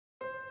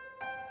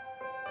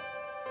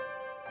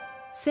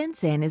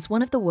SenSen is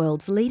one of the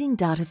world's leading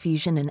data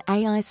fusion and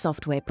AI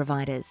software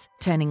providers,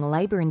 turning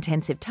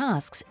labour-intensive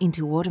tasks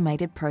into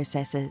automated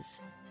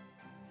processes.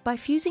 By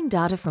fusing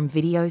data from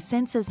video,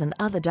 sensors and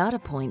other data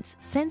points,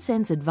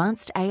 SenSen's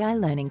advanced AI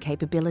learning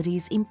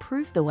capabilities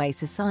improve the way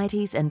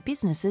societies and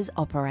businesses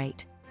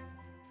operate.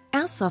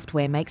 Our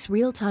software makes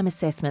real-time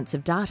assessments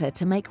of data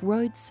to make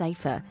roads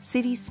safer,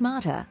 cities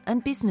smarter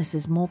and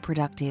businesses more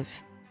productive.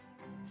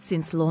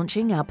 Since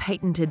launching our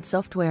patented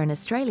software in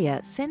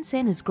Australia,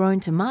 SenSen has grown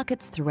to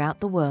markets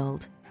throughout the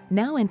world.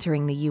 Now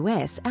entering the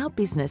US, our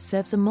business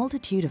serves a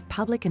multitude of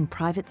public and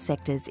private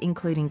sectors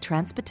including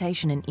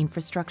transportation and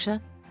infrastructure,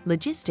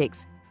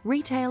 logistics,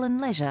 retail and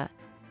leisure,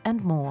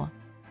 and more.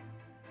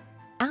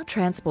 Our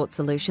transport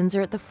solutions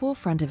are at the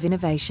forefront of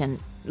innovation,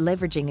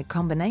 leveraging a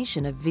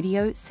combination of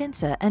video,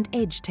 sensor and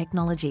edge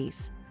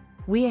technologies.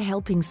 We are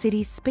helping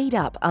cities speed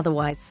up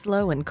otherwise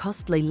slow and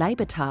costly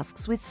labour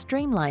tasks with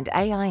streamlined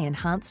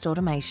AI-enhanced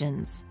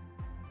automations.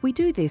 We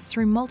do this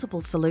through multiple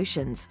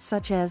solutions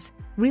such as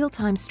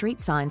real-time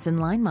street signs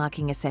and line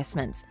marking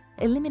assessments,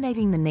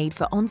 eliminating the need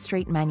for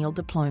on-street manual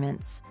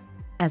deployments.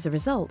 As a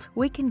result,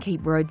 we can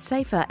keep roads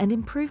safer and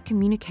improve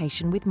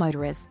communication with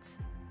motorists.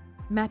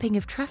 Mapping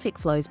of traffic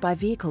flows by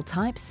vehicle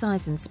type,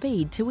 size and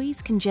speed to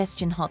ease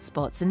congestion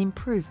hotspots and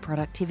improve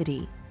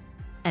productivity.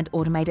 And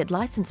automated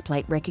license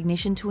plate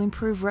recognition to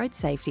improve road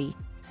safety,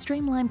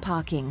 streamline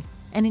parking,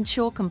 and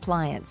ensure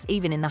compliance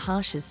even in the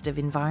harshest of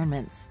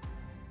environments.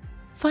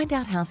 Find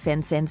out how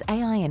SenSen's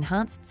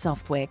AI-enhanced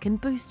software can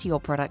boost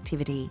your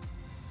productivity.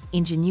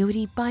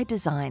 Ingenuity by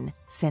design,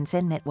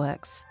 SenSen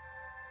Networks.